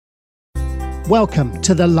Welcome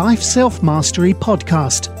to the Life Self-Mastery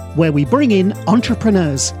Podcast, where we bring in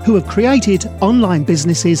entrepreneurs who have created online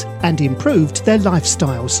businesses and improved their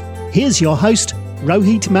lifestyles. Here's your host,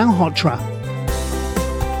 Rohit Malhotra.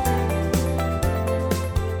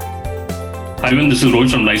 Hi everyone, this is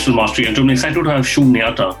Rohit from Life Self-Mastery, and I'm excited to have Shu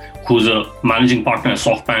Nayata, who's a managing partner at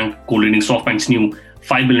SoftBank, co-leading SoftBank's new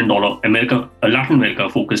 $5 billion Latin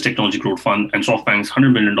America-focused technology growth fund and SoftBank's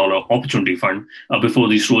 $100 million opportunity fund. Before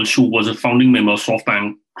these roles, Shu was a founding member of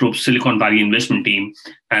SoftBank Group's Silicon Valley investment team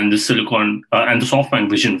and the SoftBank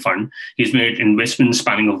Vision Fund. He's made investments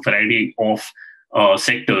spanning a variety of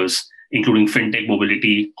sectors, including fintech,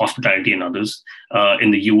 mobility, hospitality, and others, in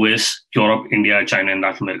the US, Europe, India, China, and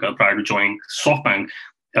Latin America. Prior to joining SoftBank,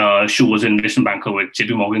 Shu was an investment banker with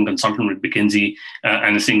JP Morgan, consultant with McKinsey,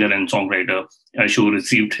 and a singer and songwriter. Shu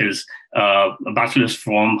received his bachelor's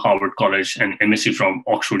from Harvard College and MSc from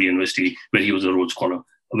Oxford University, where he was a Rhodes Scholar.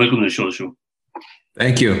 Welcome to the show, Shu.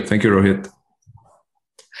 Thank you. Thank you, Rohit.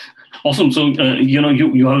 Awesome. So, you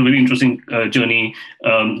have a very interesting journey.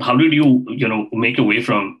 How did you, make your way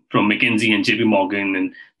from McKinsey and JP Morgan,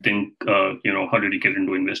 and then, how did you get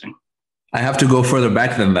into investing? I have to go further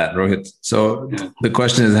back than that, Rohit. So The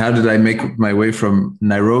question is, how did I make my way from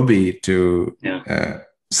Nairobi to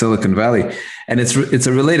Silicon Valley? And it's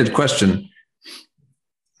a related question.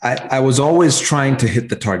 I was always trying to hit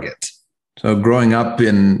the target. So growing up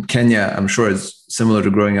in Kenya, I'm sure it's similar to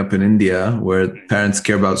growing up in India, where parents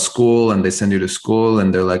care about school and they send you to school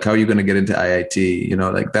and they're like, how are you going to get into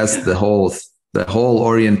IIT? That's the whole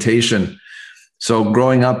orientation. So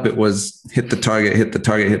growing up, it was hit the target, hit the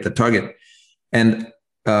target, hit the target. And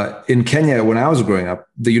in Kenya, when I was growing up,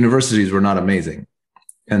 the universities were not amazing.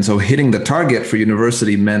 And so hitting the target for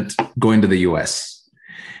university meant going to the US.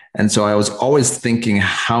 And so I was always thinking,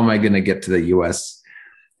 how am I going to get to the US?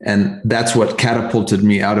 And that's what catapulted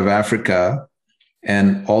me out of Africa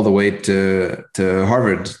and all the way to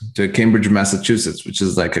Harvard, to Cambridge, Massachusetts, which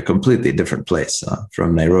is like a completely different place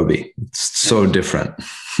from Nairobi. It's so different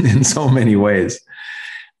in so many ways.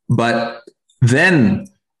 But then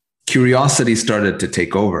curiosity started to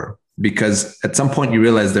take over, because at some point you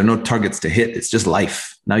realize there are no targets to hit. It's just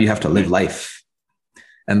life. Now you have to live life.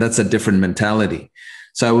 And that's a different mentality.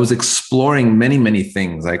 So I was exploring many, many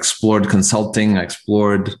things. I explored consulting. I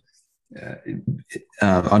explored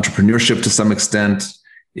entrepreneurship to some extent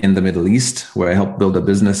in the Middle East, where I helped build a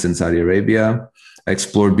business in Saudi Arabia. I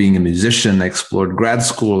explored being a musician. I explored grad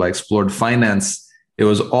school. I explored finance. It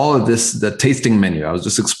was all of this, the tasting menu. I was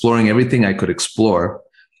just exploring everything I could explore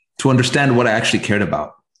to understand what I actually cared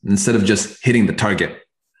about, instead of just hitting the target,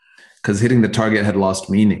 because hitting the target had lost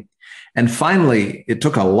meaning. And finally, it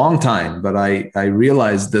took a long time, but I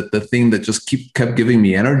realized that the thing that just kept giving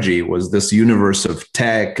me energy was this universe of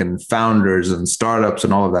tech and founders and startups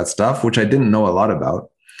and all of that stuff, which I didn't know a lot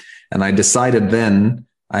about. And I decided then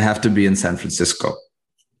I have to be in San Francisco.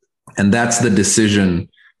 And that's the decision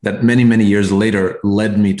that many, many years later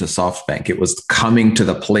led me to SoftBank. It was coming to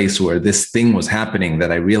the place where this thing was happening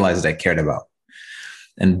that I realized I cared about,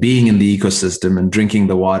 and being in the ecosystem and drinking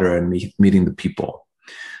the water and meeting the people.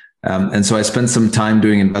 And so I spent some time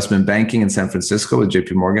doing investment banking in San Francisco with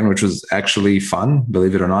JP Morgan, which was actually fun.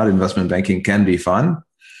 Believe it or not, investment banking can be fun.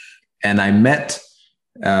 And I met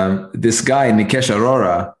this guy, Nikesh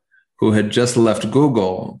Arora, who had just left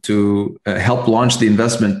Google to help launch the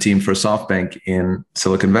investment team for SoftBank in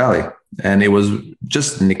Silicon Valley. And it was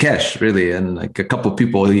just Nikesh, really, and like a couple of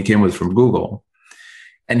people he came with from Google.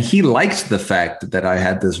 And he liked the fact that I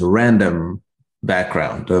had this random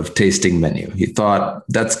background of tasting menu. He thought,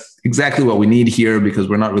 that's exactly what we need here, because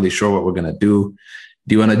we're not really sure what we're going to do.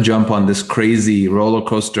 Do you want to jump on this crazy roller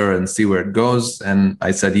coaster and see where it goes? And I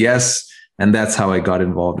said yes. And that's how I got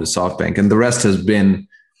involved with SoftBank. And the rest has been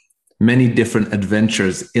many different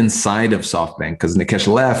adventures inside of SoftBank, because Nikesh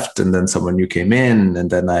left and then someone new came in, and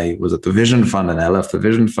then I was at the Vision Fund and I left the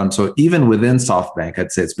Vision Fund. So even within SoftBank,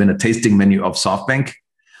 I'd say it's been a tasting menu of SoftBank,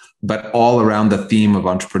 but all around the theme of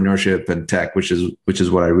entrepreneurship and tech, which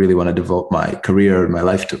is what I really want to devote my career and my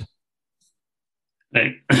life to.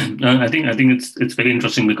 Right. I think it's very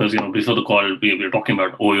interesting because before the call we were talking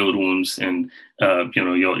about Oyo rooms and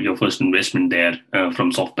your first investment there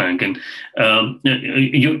from SoftBank, and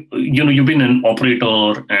you've been an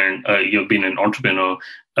operator and you've been an entrepreneur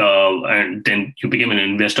and then you became an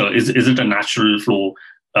investor. Is it a natural flow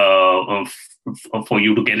for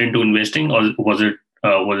you to get into investing, or was it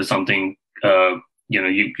something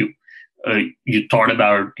you thought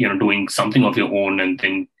about doing something of your own and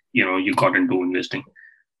then you got into investing?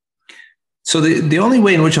 So the only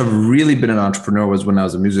way in which I've really been an entrepreneur was when I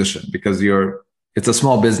was a musician, because it's a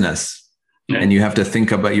small business. And you have to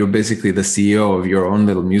think about, you're basically the CEO of your own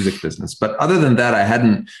little music business. But other than that,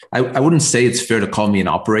 I wouldn't say it's fair to call me an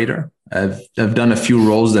operator. I've done a few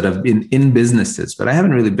roles that have been in businesses, but I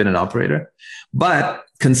haven't really been an operator. But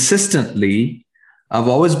consistently, I've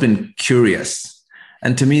always been curious.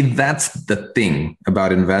 And to me, that's the thing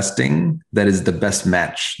about investing that is the best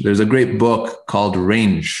match. There's a great book called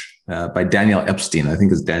Range by Daniel Epstein. I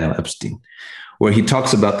think it's Daniel Epstein, where he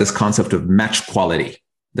talks about this concept of match quality.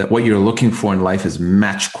 That what you're looking for in life is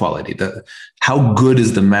match quality. How good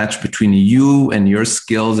is the match between you and your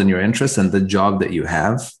skills and your interests and the job that you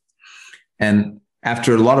have? And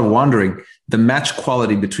after a lot of wandering, the match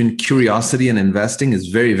quality between curiosity and investing is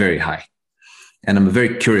very, very high. And I'm a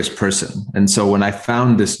very curious person. And so when I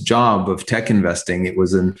found this job of tech investing, it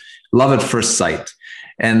was in love at first sight.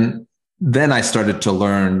 And then I started to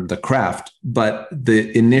learn the craft, but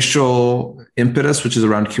the initial impetus, which is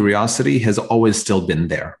around curiosity, has always still been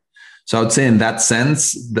there. So I would say in that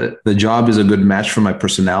sense, the job is a good match for my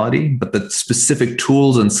personality, but the specific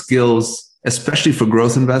tools and skills, especially for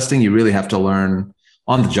growth investing, you really have to learn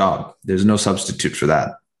on the job. There's no substitute for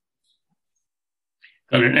that.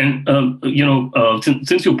 Got it. And,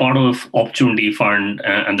 since you're part of Opportunity Fund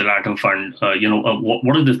and the LATAM Fund,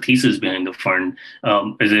 what are the thesis behind the fund?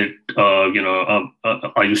 Is it,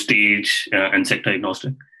 are you stage and sector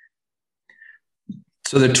agnostic?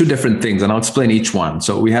 So there are two different things, and I'll explain each one.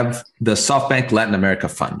 So we have the SoftBank Latin America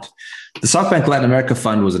Fund. The SoftBank Latin America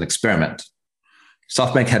Fund was an experiment.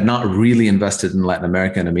 SoftBank had not really invested in Latin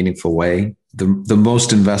America in a meaningful way. The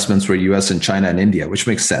most investments were US and China and India, which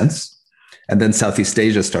makes sense. And then Southeast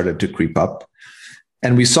Asia started to creep up.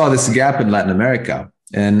 And we saw this gap in Latin America.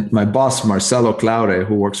 And my boss, Marcelo Claure,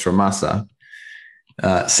 who works for Masa,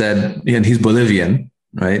 said, and he's Bolivian,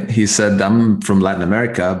 right? He said, I'm from Latin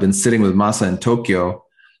America. I've been sitting with Masa in Tokyo.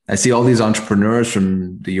 I see all these entrepreneurs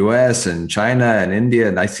from the US and China and India,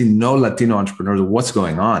 and I see no Latino entrepreneurs. What's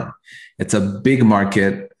going on? It's a big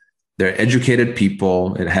market. They're educated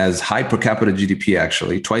people. It has high per capita GDP,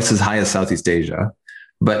 actually, twice as high as Southeast Asia.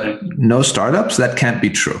 But no startups, that can't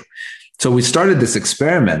be true. So we started this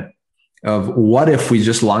experiment of what if we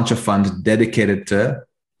just launch a fund dedicated to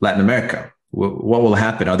Latin America? What will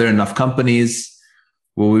happen? Are there enough companies?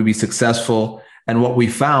 Will we be successful? And what we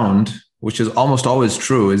found, which is almost always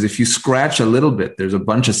true, is if you scratch a little bit, there's a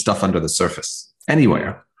bunch of stuff under the surface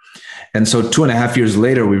anywhere. And so 2.5 years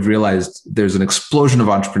later, we've realized there's an explosion of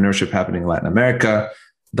entrepreneurship happening in Latin America.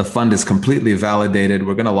 The fund is completely validated.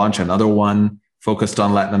 We're going to launch another one focused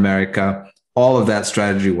on Latin America. All of that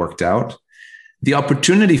strategy worked out. The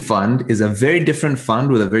Opportunity Fund is a very different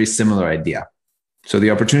fund with a very similar idea. So the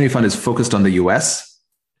Opportunity Fund is focused on the US.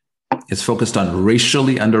 It's focused on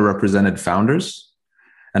racially underrepresented founders.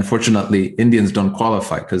 Unfortunately, Indians don't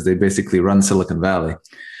qualify because they basically run Silicon Valley.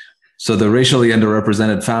 So the racially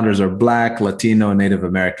underrepresented founders are Black, Latino, and Native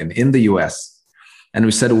American in the US. And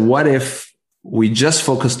we said, what if we just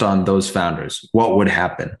focused on those founders? What would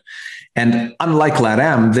happen? And unlike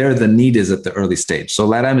LATAM, there the need is at the early stage. So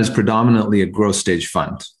LATAM is predominantly a growth stage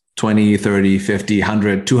fund, 20, 30, 50,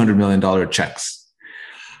 100, $200 million checks.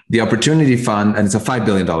 The Opportunity Fund, and it's a $5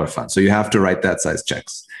 billion fund, so you have to write that size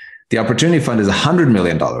checks. The Opportunity Fund is a $100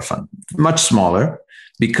 million fund, much smaller,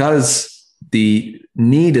 because the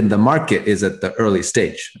need in the market is at the early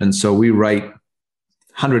stage. And so we write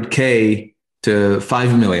 100K to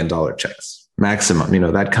 $5 million checks, maximum,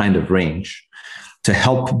 that kind of range, to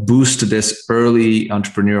help boost this early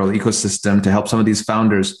entrepreneurial ecosystem, to help some of these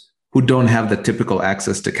founders who don't have the typical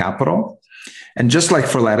access to capital. And just like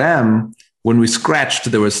for LATAM, when we scratched,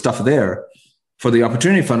 there was stuff there. For the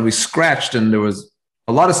Opportunity Fund, we scratched and there was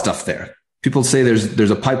a lot of stuff there. People say there's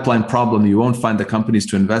a pipeline problem. You won't find the companies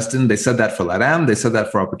to invest in. They said that for LATAM. They said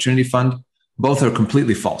that for Opportunity Fund. Both are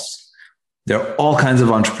completely false. There are all kinds of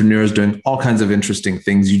entrepreneurs doing all kinds of interesting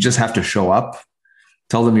things. You just have to show up,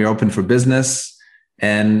 tell them you're open for business,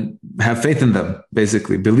 and have faith in them,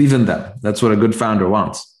 basically. Believe in them. That's what a good founder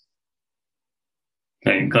wants.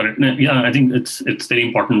 Okay, got it. Yeah, I think it's very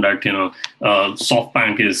important that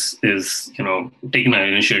SoftBank is taking an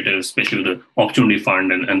initiative, especially with the Opportunity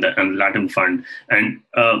Fund and the LATAM Fund. And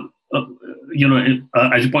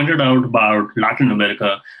as you pointed out about Latin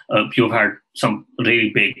America, you've had some really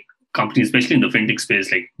big companies, especially in the fintech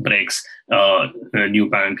space, like Brex,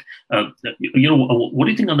 Nubank. What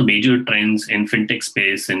do you think are the major trends in fintech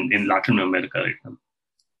space in Latin America right now?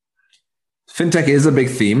 Fintech is a big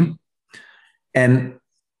theme. And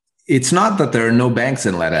it's not that there are no banks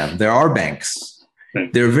in LATAM. There are banks.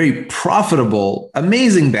 Right. They're very profitable,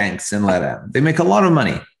 amazing banks in LATAM. They make a lot of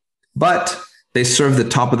money, but they serve the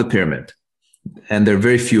top of the pyramid. And there are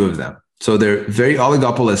very few of them. So they're very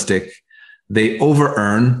oligopolistic. they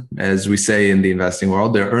over-earn, as we say in the investing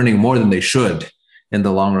world. They're earning more than they should in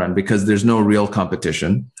the long run because there's no real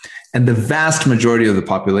competition. And the vast majority of the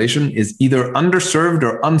population is either underserved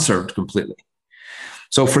or unserved completely.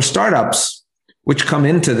 So for startups, which come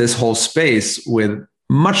into this whole space with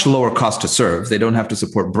much lower cost to serve, they don't have to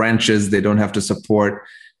support branches, they don't have to support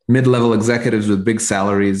mid-level executives with big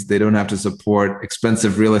salaries, they don't have to support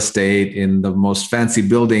expensive real estate in the most fancy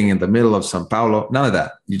building in the middle of Sao Paulo, none of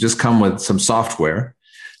that. You just come with some software.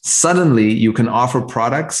 Suddenly, you can offer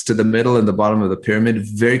products to the middle and the bottom of the pyramid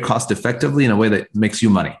very cost effectively in a way that makes you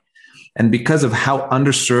money. And because of how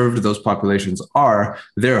underserved those populations are,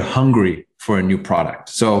 they're hungry for a new product.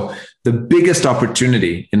 So the biggest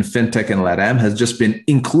opportunity in fintech and LATAM has just been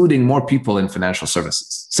including more people in financial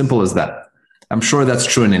services. Simple as that. I'm sure that's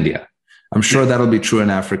true in India. I'm sure that'll be true in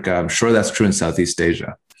Africa. I'm sure that's true in Southeast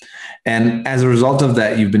Asia. And as a result of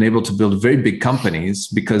that, you've been able to build very big companies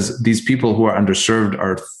because these people who are underserved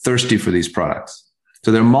are thirsty for these products.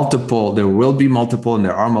 So there will be multiple, and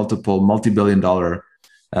there are multiple multi-billion-dollar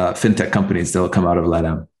fintech companies that will come out of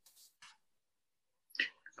LATAM.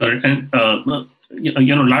 Correct. And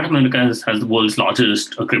Latin America has the world's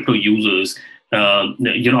largest crypto users. Are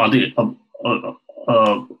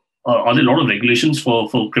there a lot of regulations for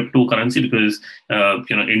cryptocurrency? Because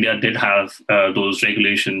India did have those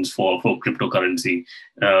regulations for cryptocurrency.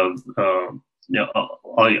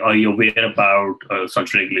 Are you aware about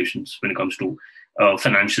such regulations when it comes to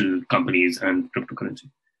financial companies and cryptocurrency?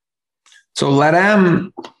 So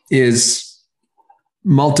LATAM is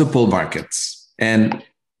multiple markets, and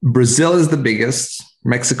Brazil is the biggest,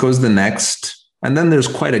 Mexico is the next, and then there's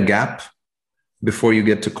quite a gap before you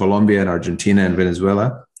get to Colombia and Argentina and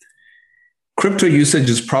Venezuela. Crypto usage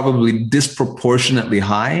is probably disproportionately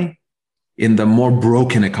high in the more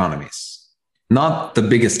broken economies, not the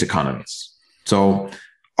biggest economies. So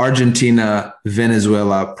Argentina,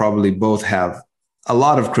 Venezuela probably both have a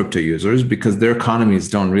lot of crypto users because their economies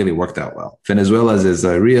don't really work that well. Venezuela's is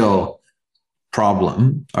a real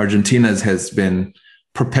problem. Argentina's has been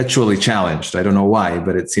perpetually challenged. I don't know why,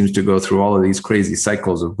 but it seems to go through all of these crazy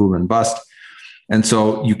cycles of boom and bust. And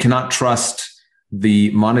so you cannot trust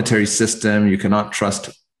the monetary system. You cannot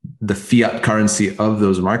trust the fiat currency of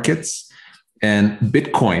those markets. And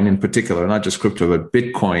Bitcoin in particular, not just crypto, but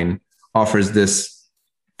Bitcoin offers this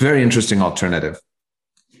very interesting alternative.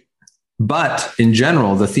 But in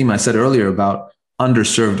general, the theme I said earlier about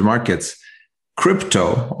underserved markets,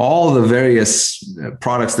 crypto, all the various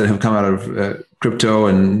products that have come out of crypto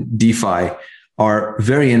and DeFi are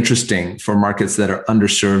very interesting for markets that are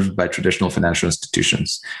underserved by traditional financial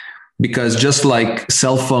institutions. Because just like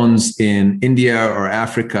cell phones in India or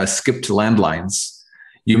Africa skipped landlines,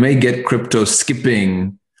 you may get crypto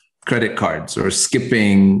skipping credit cards or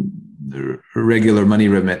skipping regular money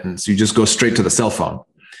remittance. You just go straight to the cell phone.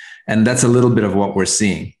 And that's a little bit of what we're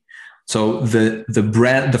seeing. So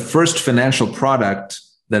the first financial product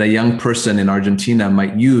that a young person in Argentina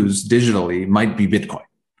might use digitally might be Bitcoin,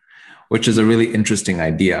 which is a really interesting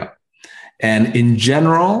idea. And in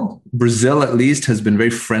general, Brazil at least has been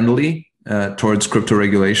very friendly towards crypto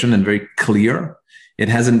regulation and very clear. It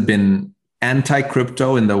hasn't been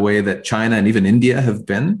anti-crypto in the way that China and even India have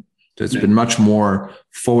been. So it's been much more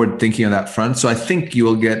forward thinking on that front. So I think you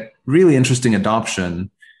will get really interesting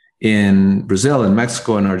adoption in Brazil and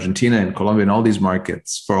Mexico and Argentina and Colombia and all these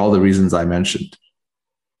markets for all the reasons I mentioned.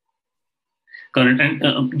 Correct.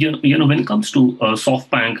 And when it comes to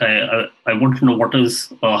SoftBank, I want to know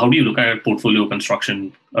how do you look at portfolio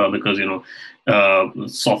construction? Because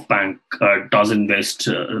SoftBank does invest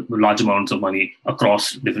large amounts of money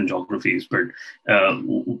across different geographies. But how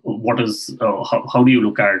do you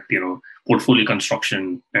look at portfolio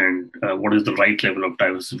construction, and what is the right level of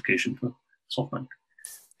diversification for SoftBank?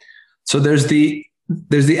 So there's the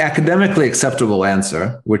academically acceptable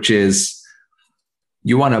answer, which is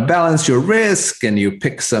you want to balance your risk and you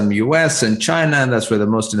pick some US and China, and that's where the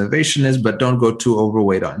most innovation is, but don't go too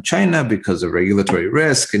overweight on China because of regulatory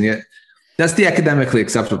risk. And yet that's the academically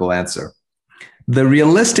acceptable answer. The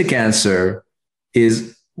realistic answer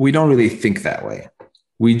is we don't really think that way.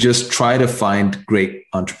 We just try to find great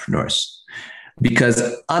entrepreneurs, because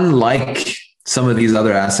unlike some of these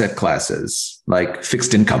other asset classes like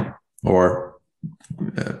fixed income or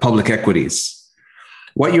public equities,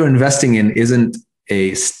 what you're investing in isn't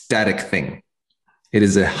a static thing. It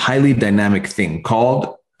is a highly dynamic thing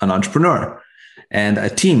called an entrepreneur and a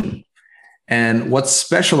team. And what's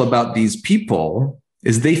special about these people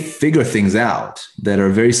is they figure things out that are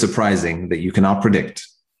very surprising that you cannot predict,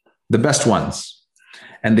 the best ones.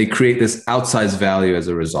 And they create this outsized value as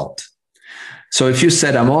a result. So if you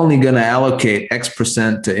said, I'm only going to allocate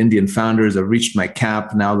X% to Indian founders, I've reached my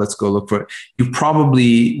cap, now let's go look for it, you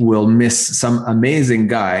probably will miss some amazing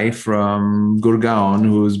guy from Gurgaon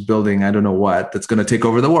who's building, I don't know what, that's going to take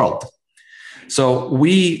over the world. So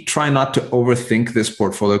we try not to overthink this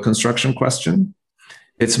portfolio construction question.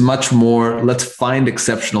 It's much more, let's find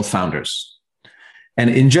exceptional founders. And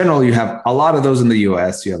in general, you have a lot of those in the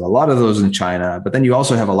US, you have a lot of those in China, but then you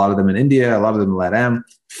also have a lot of them in India, a lot of them in LATAM,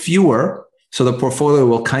 fewer. So the portfolio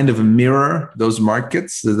will kind of mirror those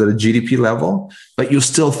markets at a GDP level, but you'll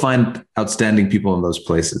still find outstanding people in those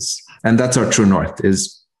places. And that's our true north,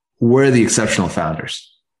 is where are the exceptional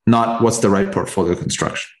founders, not what's the right portfolio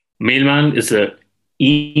construction. Mailman is an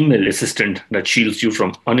email assistant that shields you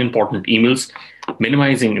from unimportant emails,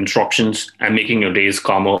 minimizing interruptions and making your days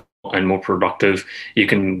calmer and more productive. You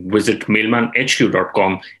can visit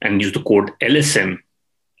mailmanhq.com and use the code LSM,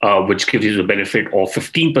 which gives you the benefit of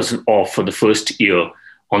 15% off for the first year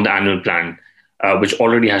on the annual plan, which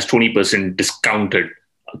already has 20% discounted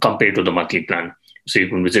compared to the monthly plan. So you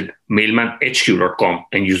can visit mailmanhq.com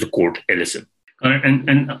and use the code LSM. How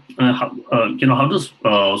does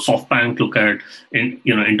SoftBank look at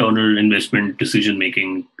internal investment decision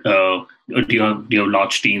making? Do you have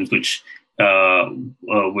large teams which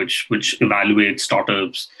evaluate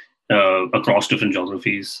startups across different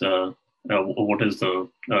geographies? What is the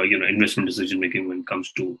investment decision making when it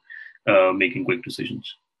comes to making quick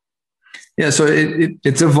decisions? Yeah, so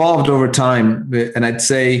it's evolved over time, and I'd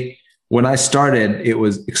say when I started, it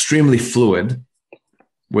was extremely fluid,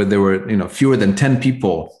 where there were fewer than 10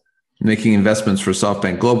 people making investments for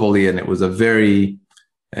SoftBank globally, and it was a very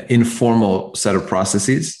informal set of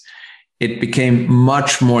processes. It became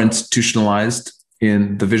much more institutionalized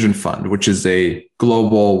in the Vision Fund, which is a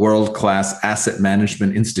global world-class asset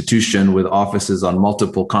management institution with offices on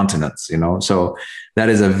multiple continents, So that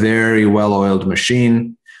is a very well-oiled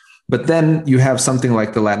machine. But then you have something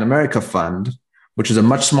like the Latin America Fund, which is a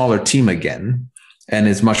much smaller team again, and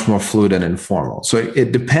is much more fluid and informal. So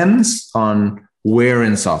it depends on where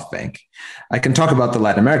in SoftBank. I can talk about the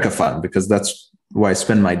Latin America Fund because that's where I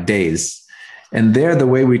spend my days. And there, the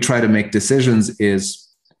way we try to make decisions is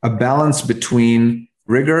a balance between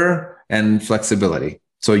rigor and flexibility.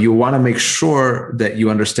 So you want to make sure that you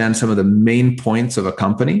understand some of the main points of a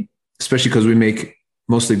company, especially because we make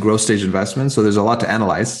mostly growth stage investments. So there's a lot to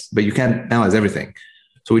analyze, but you can't analyze everything.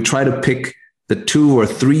 So we try to pick the 2 or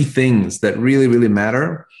 3 things that really, really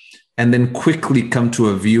matter, and then quickly come to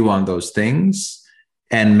a view on those things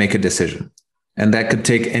and make a decision. And that could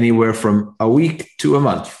take anywhere from a week to a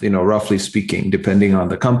month, roughly speaking, depending on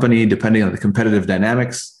the company, depending on the competitive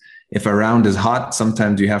dynamics. If a round is hot,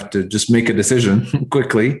 sometimes you have to just make a decision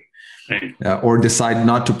quickly, or decide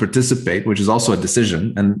not to participate, which is also a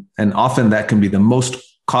decision. And often that can be the most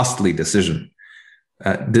costly decision.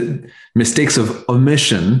 The mistakes of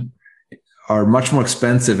omission are much more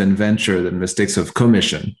expensive in venture than mistakes of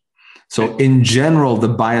commission. So in general, the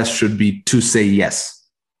bias should be to say yes.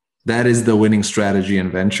 That is the winning strategy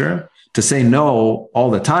in venture. To say no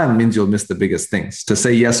all the time means you'll miss the biggest things. To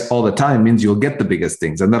say yes all the time means you'll get the biggest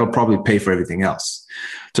things, and that'll probably pay for everything else.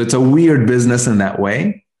 So it's a weird business in that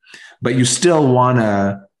way, but you still want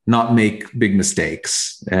to not make big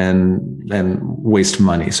mistakes and waste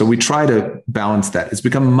money. So we try to balance that. It's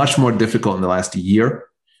become much more difficult in the last year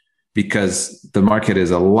because the market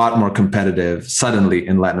is a lot more competitive suddenly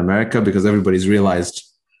in Latin America because everybody's realized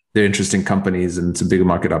they're interesting companies and it's a big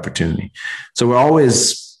market opportunity. So we're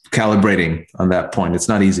always calibrating on that point. It's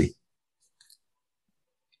not easy.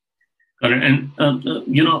 And, how do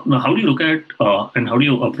you look at and how do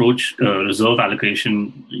you approach reserve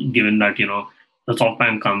allocation, given that, the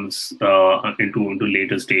SoftBank comes into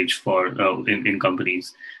later stage for in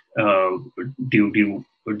companies? Do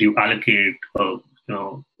you allocate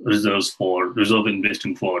reserves for reserve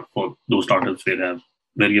investing for those startups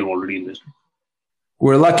where you've already invested?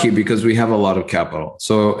 We're lucky because we have a lot of capital.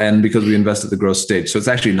 And because we invest at the growth stage. So it's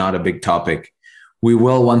actually not a big topic. We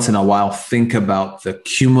will once in a while think about the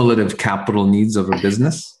cumulative capital needs of a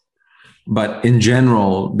business. But in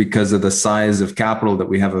general, because of the size of capital that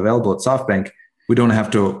we have available at SoftBank, we don't have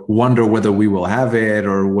to wonder whether we will have it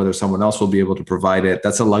or whether someone else will be able to provide it.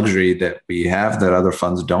 That's a luxury that we have that other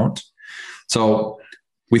funds don't. So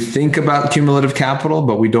we think about cumulative capital,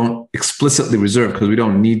 but we don't explicitly reserve because we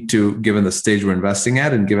don't need to, given the stage we're investing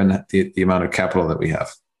at and given the amount of capital that we have.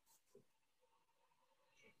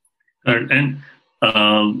 And in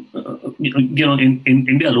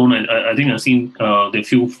India alone, I think I've seen the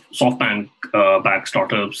few SoftBank backed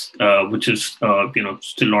startups, which is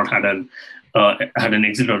still not had an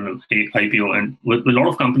exit or an IPO, and with a lot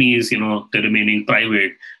of companies, they're remaining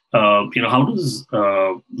private. how do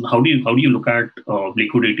you look at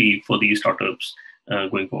liquidity for these startups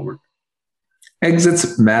going forward?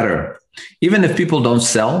 Exits matter. Even if people don't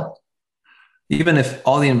sell, even if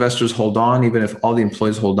all the investors hold on, even if all the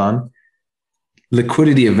employees hold on,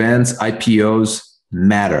 liquidity events, IPOs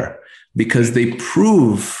matter because they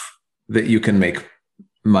prove that you can make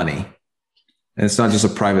money. And it's not just a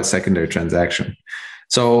private secondary transaction.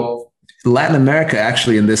 So Latin America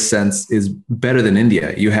actually in this sense is better than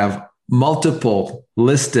India. You have multiple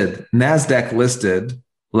listed, NASDAQ listed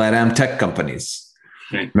LATAM tech companies.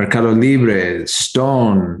 Right. Mercado Libre,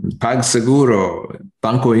 Stone, PagSeguro,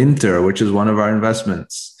 Banco Inter, which is one of our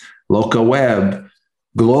investments, LocaWeb,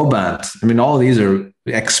 Globant. I mean, all these are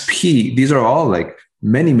XP. These are all like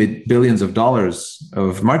many billions of dollars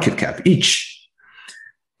of market cap each.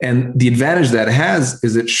 And the advantage that has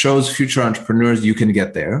is it shows future entrepreneurs you can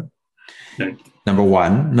get there. Right. Number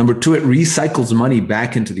one. Number two, it recycles money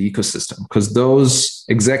back into the ecosystem because those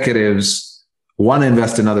executives want to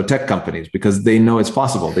invest in other tech companies because they know it's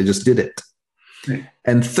possible. They just did it. Right.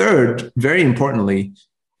 And third, very importantly,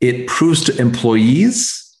 it proves to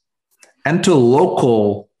employees and to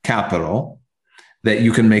local capital that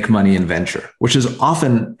you can make money in venture, which is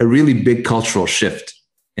often a really big cultural shift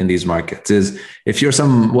in these markets. Is if you're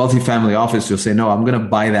some wealthy family office, you'll say, no, I'm going to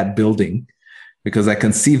buy that building because I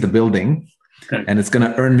can see the building and it's going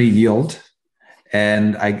to earn me yield.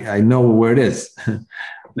 And I know where it is.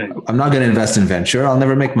 I'm not going to invest in venture. I'll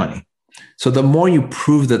never make money. So the more you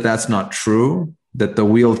prove that that's not true, that the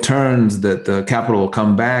wheel turns, that the capital will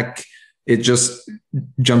come back, it just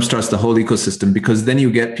jumpstarts the whole ecosystem because then you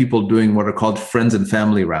get people doing what are called friends and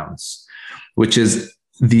family rounds, which is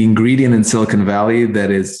the ingredient in Silicon Valley that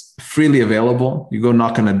is freely available. You go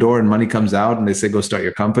knock on a door and money comes out and they say, go start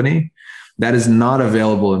your company. That is not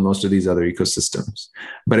available in most of these other ecosystems,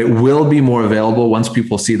 but it will be more available once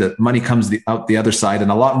people see that money comes out the other side and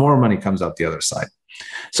a lot more money comes out the other side.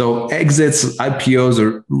 So exits, IPOs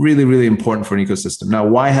are really, really important for an ecosystem. Now,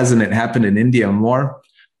 why hasn't it happened in India more?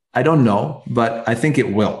 I don't know, but I think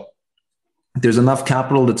it will. There's enough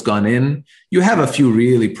capital that's gone in. You have a few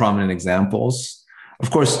really prominent examples. Of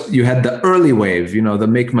course, you had the early wave, the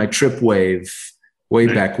Make My Trip wave way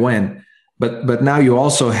back when. But now you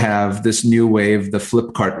also have this new wave, the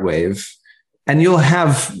Flipkart wave, and you'll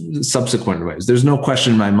have subsequent waves. There's no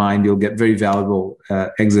question in my mind you'll get very valuable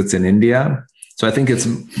exits in India. So I think it's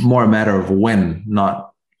more a matter of when,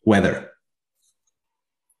 not whether.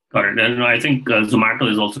 Got it. And I think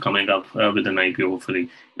Zomato is also coming up with an IPO, hopefully.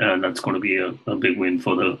 That's going to be a big win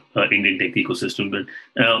for the Indian tech ecosystem. But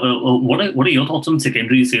what are your thoughts on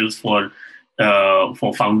secondary sales for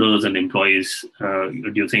founders and employees?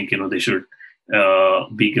 Do you think they should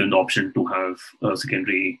be given the option to have a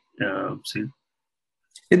secondary sale?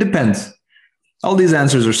 It depends. All these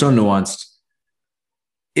answers are so nuanced.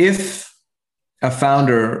 If a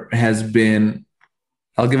founder has been,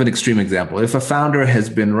 I'll give an extreme example. If a founder has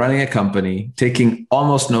been running a company, taking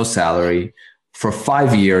almost no salary for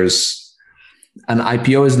 5 years, an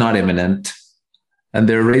IPO is not imminent, and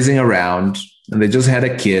they're raising a round, and they just had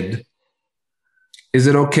a kid, is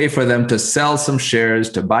it okay for them to sell some shares,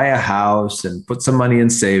 to buy a house and put some money in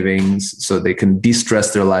savings so they can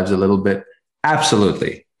de-stress their lives a little bit?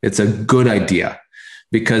 Absolutely. It's a good idea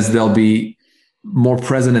because they'll be more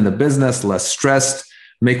present in the business, less stressed,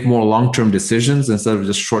 make more long-term decisions instead of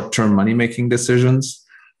just short-term money-making decisions,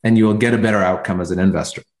 and you will get a better outcome as an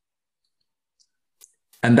investor.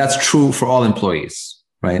 And that's true for all employees,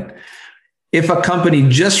 right? If a company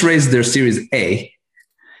just raised their Series A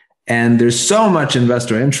and there's so much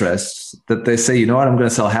investor interest that they say, you know what, I'm going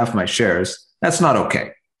to sell half my shares, that's not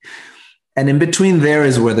okay. And in between there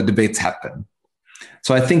is where the debates happen.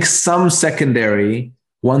 So I think some secondary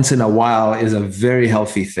once in a while is a very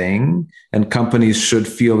healthy thing, and companies should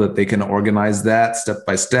feel that they can organize that step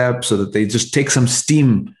by step so that they just take some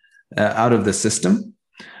steam out of the system.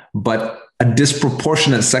 But a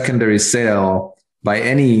disproportionate secondary sale by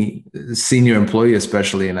any senior employee,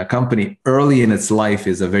 especially in a company early in its life,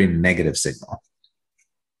 is a very negative signal.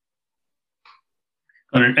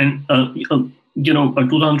 All right. And,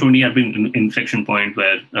 2020 had been an inflection point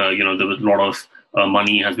where, there was a lot of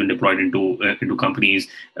money has been deployed into companies.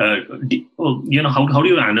 How do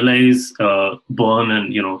you analyze burn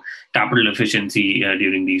and capital efficiency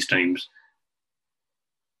during these times?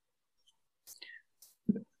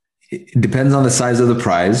 It depends on the size of the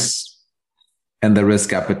prize and the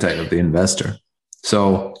risk appetite of the investor.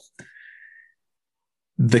 So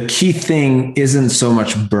the key thing isn't so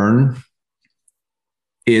much burn,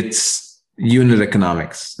 it's unit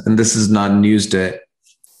economics. And this is not news to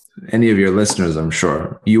any of your listeners, I'm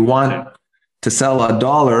sure. You want to sell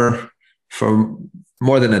 $1 for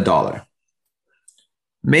more than $1.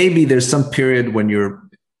 Maybe there's some period when you're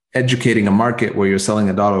educating a market where you're selling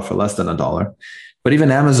 $1 for less than $1. But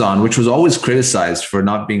even Amazon, which was always criticized for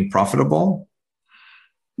not being profitable,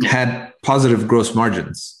 had positive gross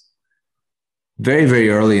margins very, very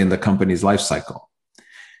early in the company's life cycle.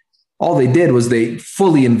 All they did was they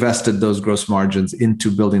fully invested those gross margins into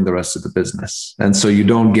building the rest of the business. And so you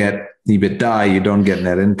don't get EBITDA, you don't get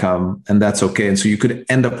net income, and that's okay. And so you could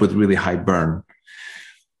end up with really high burn,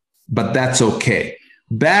 but that's okay.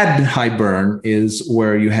 Bad high burn is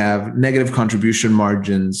where you have negative contribution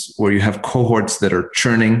margins, where you have cohorts that are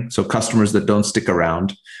churning, so customers that don't stick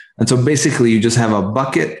around. And so basically you just have a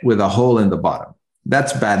bucket with a hole in the bottom.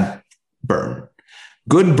 That's bad burn.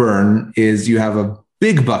 Good burn is you have a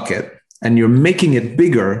big bucket and you're making it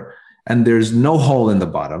bigger and there's no hole in the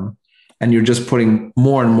bottom and you're just putting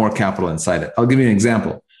more and more capital inside it. I'll give you an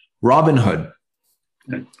example. Robinhood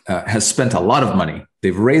has spent a lot of money.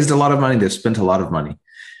 They've raised a lot of money. They've spent a lot of money.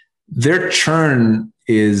 Their churn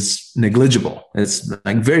is negligible. It's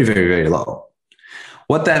like very, very, very low.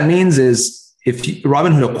 What that means is if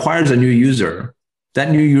Robinhood acquires a new user, that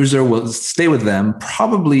new user will stay with them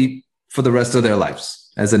probably for the rest of their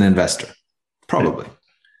lives as an investor, probably.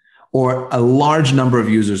 Or a large number of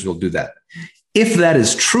users will do that. If that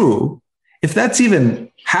is true, if that's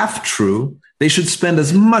even half true, they should spend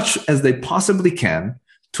as much as they possibly can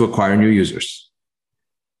to acquire new users,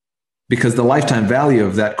 because the lifetime value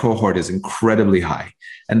of that cohort is incredibly high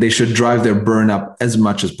and they should drive their burn up as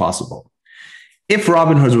much as possible. If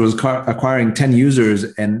Robinhood was acquiring 10 users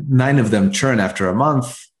and 9 of them churn after a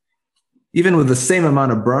month, even with the same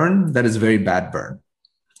amount of burn, that is very bad burn.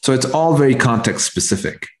 So it's all very context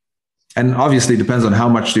specific. And obviously it depends on how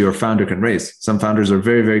much your founder can raise. Some founders are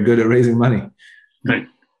very, very good at raising money. Right.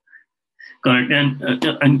 Correct.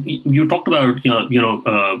 And you talked about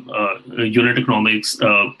unit economics.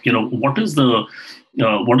 What is the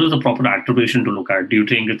proper attribution to look at? Do you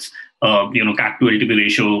think it's CAC to LTV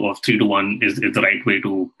ratio of 3:1 is the right way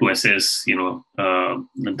to assess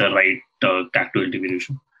the right CAC to LTV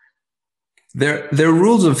ratio? There are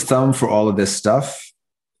rules of thumb for all of this stuff,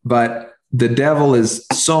 but the devil is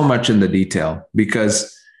so much in the detail,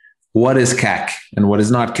 because what is CAC and what is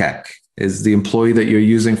not CAC? Is the employee that you're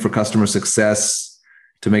using for customer success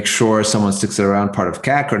to make sure someone sticks around part of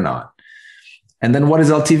CAC or not? And then what is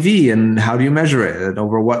LTV and how do you measure it and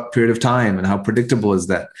over what period of time and how predictable is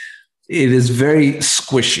that? It is very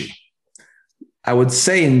squishy. I would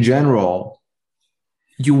say in general,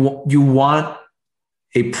 you want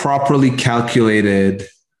a properly calculated,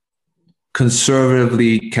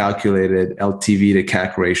 conservatively calculated LTV to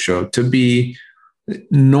CAC ratio to be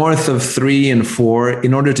north of 3 and 4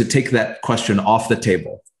 in order to take that question off the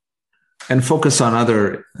table and focus on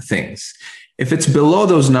other things. If it's below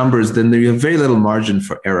those numbers, then you have very little margin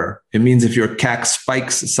for error. It means if your CAC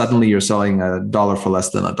spikes, suddenly you're selling $1 for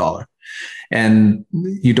less than $1. And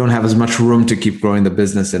you don't have as much room to keep growing the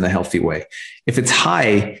business in a healthy way. If it's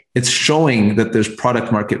high, it's showing that there's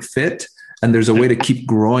product market fit and there's a way to keep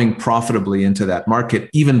growing profitably into that market,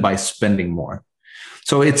 even by spending more.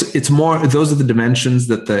 So it's more, those are the dimensions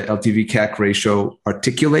that the LTV CAC ratio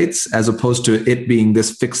articulates, as opposed to it being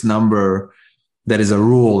this fixed number that is a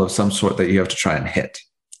rule of some sort that you have to try and hit.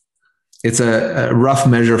 It's a rough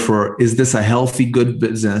measure for, is this a healthy, good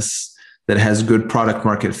business that has good product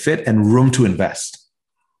market fit and room to invest?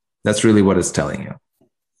 That's really what it's telling you.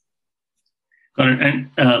 And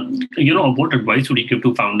what advice would you give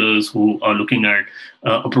to founders who are looking at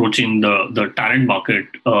approaching the talent market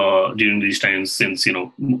during these times? Since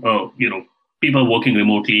people are working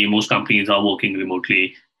remotely, most companies are working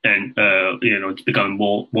remotely, and it's becoming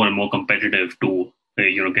more and more competitive to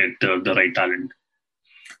get the right talent.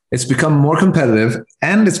 It's become more competitive,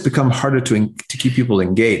 and it's become harder to keep people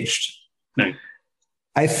engaged. Right.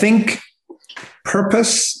 I think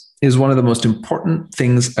purpose is one of the most important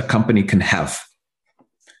things a company can have.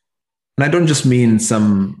 And I don't just mean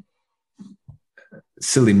some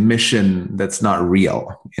silly mission that's not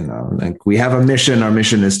real. Like we have a mission, our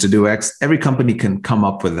mission is to do X. Every company can come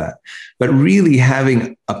up with that. But really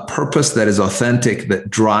having a purpose that is authentic, that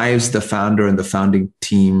drives the founder and the founding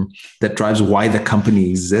team, that drives why the company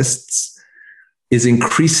exists, is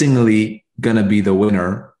increasingly going to be the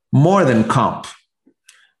winner, more than comp.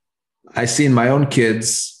 I see in my own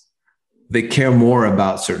kids, they care more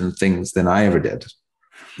about certain things than I ever did.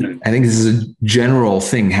 I think this is a general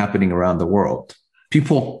thing happening around the world.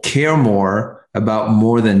 People care more about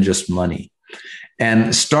more than just money.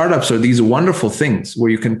 And startups are these wonderful things where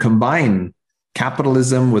you can combine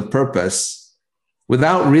capitalism with purpose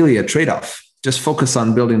without really a trade-off. just focus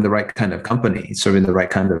on building the right kind of company, serving the right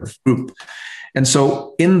kind of group. And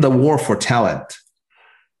so in the war for talent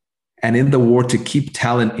and in the war to keep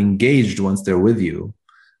talent engaged once they're with you,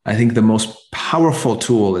 I think the most powerful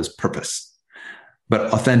tool is purpose,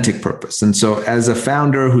 but authentic purpose. And so as a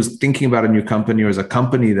founder who's thinking about a new company or as a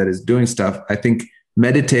company that is doing stuff, I think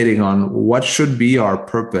meditating on what should be our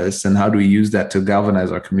purpose and how do we use that to galvanize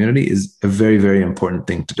our community is a very, very important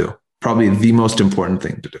thing to do. Probably the most important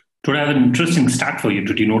thing to do. Today, I have an interesting stat for you.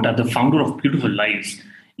 Did you know that the founder of Beautiful Lives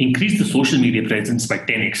increased the social media presence by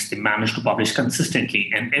 10x? They managed to publish consistently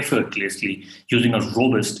and effortlessly using a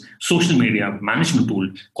robust social media management tool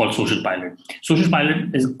called Social Pilot. Social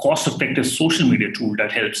Pilot is a cost-effective social media tool that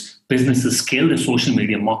helps businesses scale their social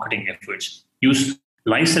media marketing efforts. Use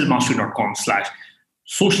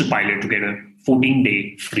lifestylemastry.com/social pilot to get a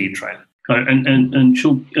 14-day free trial. And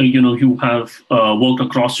Shub, you have worked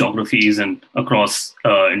across geographies and across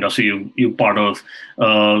industry. You're part of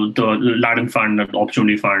the Latin Fund, the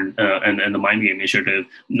Opportunity Fund, and the Miami Initiative.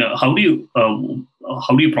 Now, how do you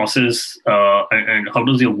process and how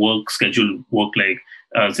does your work schedule work like?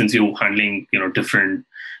 Since you're handling different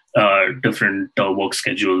work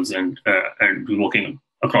schedules and working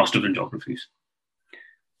across different geographies.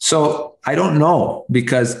 So I don't know,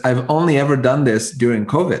 because I've only ever done this during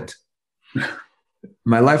COVID.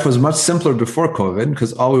 My life was much simpler before COVID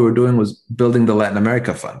because all we were doing was building the Latin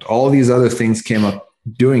America Fund. All these other things came up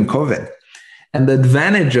during COVID. And the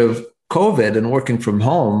advantage of COVID and working from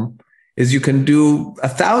home is you can do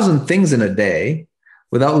 1,000 things in a day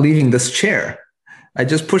without leaving this chair. I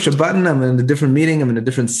just push a button, I'm in a different meeting, I'm in a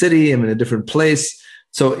different city, I'm in a different place.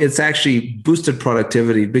 So it's actually boosted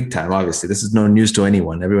productivity big time. Obviously, this is no news to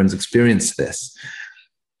anyone. Everyone's experienced this.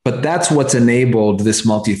 But that's what's enabled this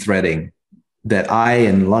multi-threading that I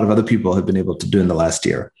and a lot of other people have been able to do in the last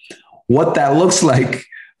year. What that looks like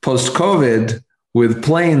post-COVID with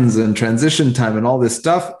planes and transition time and all this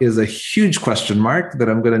stuff is a huge question mark that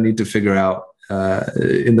I'm going to need to figure out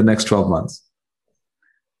in the next 12 months.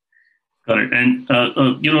 Got it. And,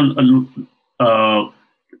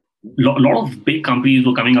 a lot of big companies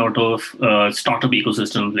were coming out of startup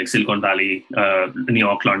ecosystems like Silicon Valley, New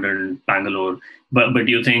York, London, Bangalore. But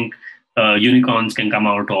do you think unicorns can come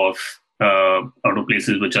out of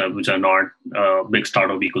places which are not big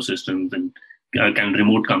startup ecosystems, and can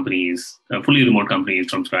remote companies, fully remote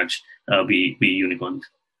companies from scratch, be unicorns?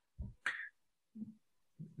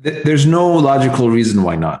 There's no logical reason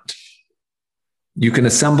why not. You can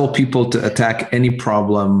assemble people to attack any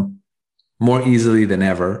problem more easily than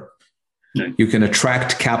ever. Right. You can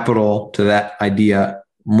attract capital to that idea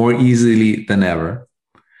more easily than ever.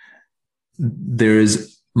 There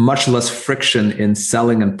is much less friction in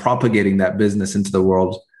selling and propagating that business into the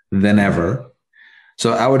world than ever.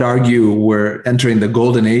 So I would argue we're entering the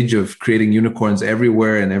golden age of creating unicorns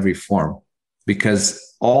everywhere in every form,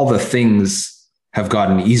 because all the things have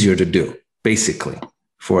gotten easier to do, basically,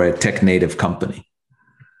 for a tech native company.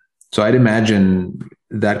 So I'd imagine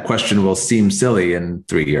that question will seem silly in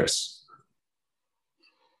 3 years.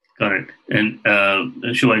 Got it. And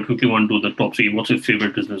should I quickly want to do the top three? What's your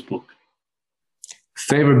favorite business book?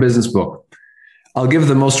 Favorite business book? I'll give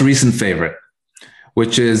the most recent favorite,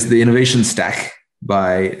 which is The Innovation Stack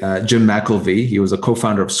by Jim McElvey. He was a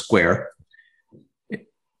co-founder of Square.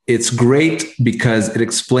 It's great because it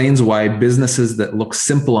explains why businesses that look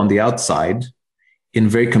simple on the outside in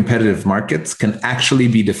very competitive markets can actually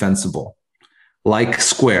be defensible, like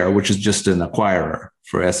Square, which is just an acquirer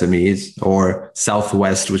for SMEs, or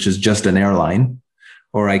Southwest, which is just an airline,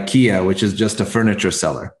 or IKEA, which is just a furniture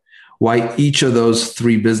seller. Why each of those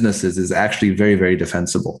three businesses is actually very, very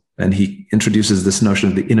defensible. And he introduces this notion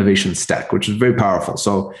of the innovation stack, which is very powerful.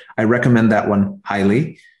 So I recommend that one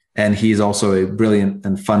highly. And he's also a brilliant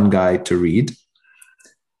and fun guy to read.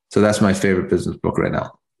 So that's my favorite business book right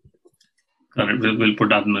now. We'll put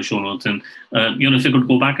that in the show notes. And, if you could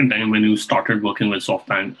go back in time when you started working with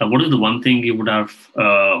SoftBank, what is the one thing you would have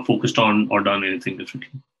focused on or done anything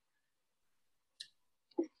differently?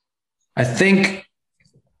 I think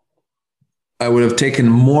I would have taken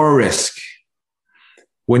more risk.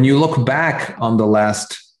 When you look back on the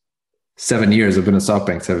last 7 years, I've been at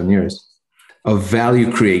SoftBank 7 years, of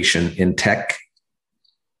value creation in tech,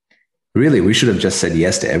 really, we should have just said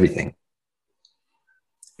yes to everything.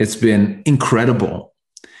 It's been incredible.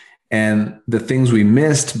 And the things we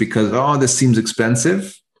missed because, this seems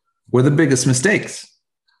expensive, were the biggest mistakes.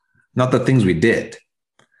 Not the things we did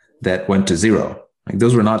that went to zero. Like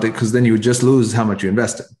those were not, because then you would just lose how much you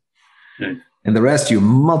invested. Okay. And the rest, you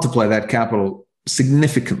multiply that capital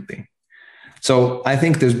significantly. So I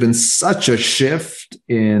think there's been such a shift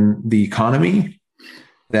in the economy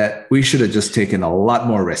that we should have just taken a lot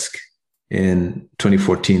more risk in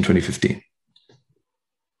 2014, 2015.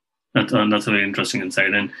 That's a very interesting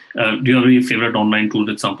insight. And do you have any favorite online tool,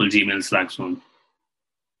 for example, Gmail, Slack, so on?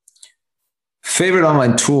 Favorite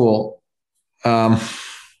online tool?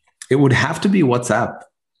 It would have to be WhatsApp,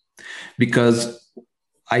 because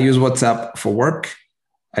I use WhatsApp for work.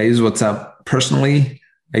 I use WhatsApp personally.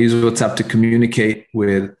 I use WhatsApp to communicate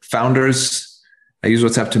with founders. I use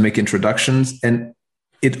WhatsApp to make introductions. And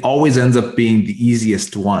it always ends up being the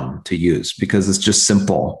easiest one to use because it's just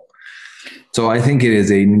simple. So I think it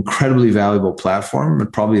is an incredibly valuable platform,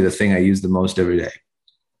 and probably the thing I use the most every day.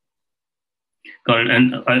 Got it.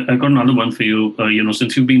 And I got another one for you.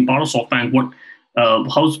 Since you've been part of SoftBank,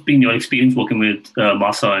 how's been your experience working with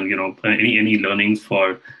Masa, and any learnings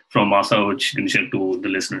from Masa which you can share to the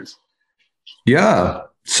listeners? Yeah,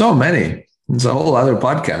 so many. It's a whole other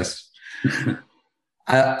podcast.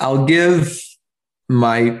 I'll give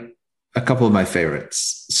a couple of my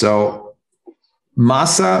favorites. So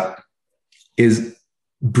Masa is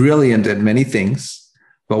brilliant at many things,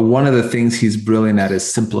 but one of the things he's brilliant at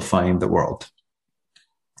is simplifying the world.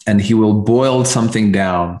 And he will boil something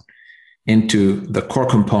down into the core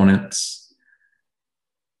components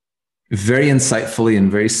very insightfully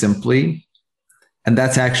and very simply. And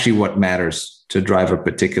that's actually what matters to drive a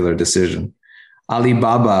particular decision.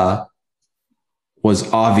 Alibaba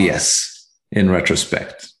was obvious in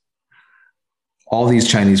retrospect. All these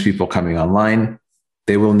Chinese people coming online,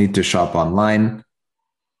 they will need to shop online.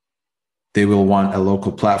 They will want a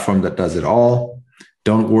local platform that does it all.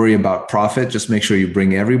 Don't worry about profit. Just make sure you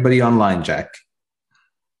bring everybody online, Jack,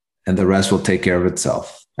 and the rest will take care of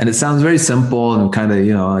itself. And it sounds very simple and kind of,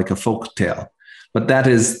 like a folk tale, but that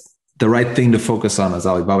is the right thing to focus on as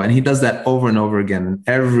Alibaba. And he does that over and over again in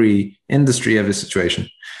every industry, every situation.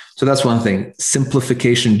 So that's one thing.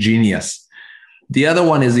 Simplification genius. The other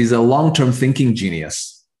one is he's a long-term thinking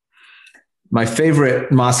genius. My favorite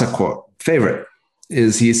Masa quote,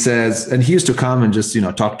 is he says, and he used to come and just,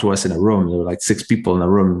 talk to us in a room. There were like 6 people in a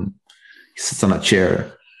room. He sits on a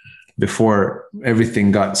chair before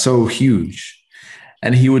everything got so huge.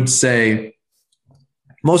 And he would say,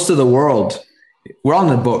 most of the world, we're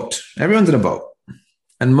on a boat. Everyone's in a boat.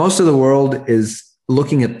 And most of the world is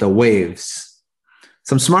looking at the waves.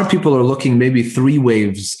 Some smart people are looking maybe 3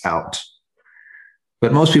 waves out,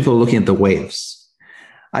 but most people are looking at the waves.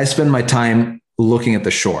 I spend my time looking at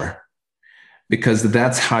the shore because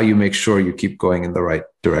that's how you make sure you keep going in the right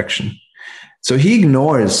direction. So he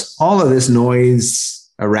ignores all of this noise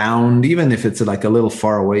around, even if it's like a little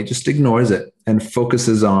far away, just ignores it and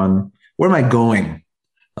focuses on where am I going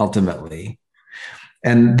ultimately.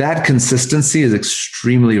 And that consistency is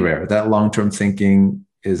extremely rare. That long-term thinking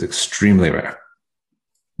is extremely rare.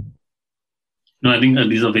 No, I think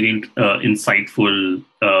these are very insightful,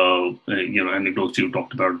 anecdotes you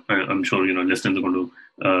talked about. I'm sure, listeners are going to,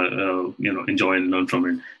 enjoy and learn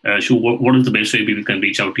from it. Shu, what is the best way people can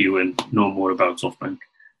reach out to you and know more about SoftBank?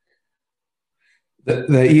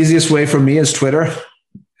 The easiest way for me is Twitter.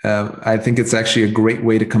 I think it's actually a great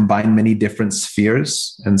way to combine many different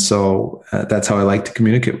spheres. And so that's how I like to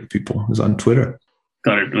communicate with people, is on Twitter.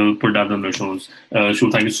 Got it. We'll put that on the shows. Shu,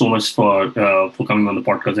 thank you so much for coming on the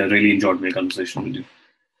podcast. I really enjoyed my conversation with you.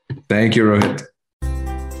 Thank you, Rohit.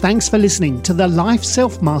 Thanks for listening to the Life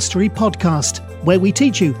Self-Mastery podcast, where we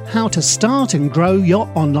teach you how to start and grow your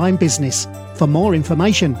online business. For more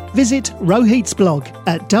information, visit Rohit's blog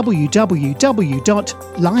at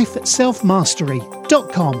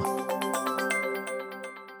www.lifeselfmastery.com.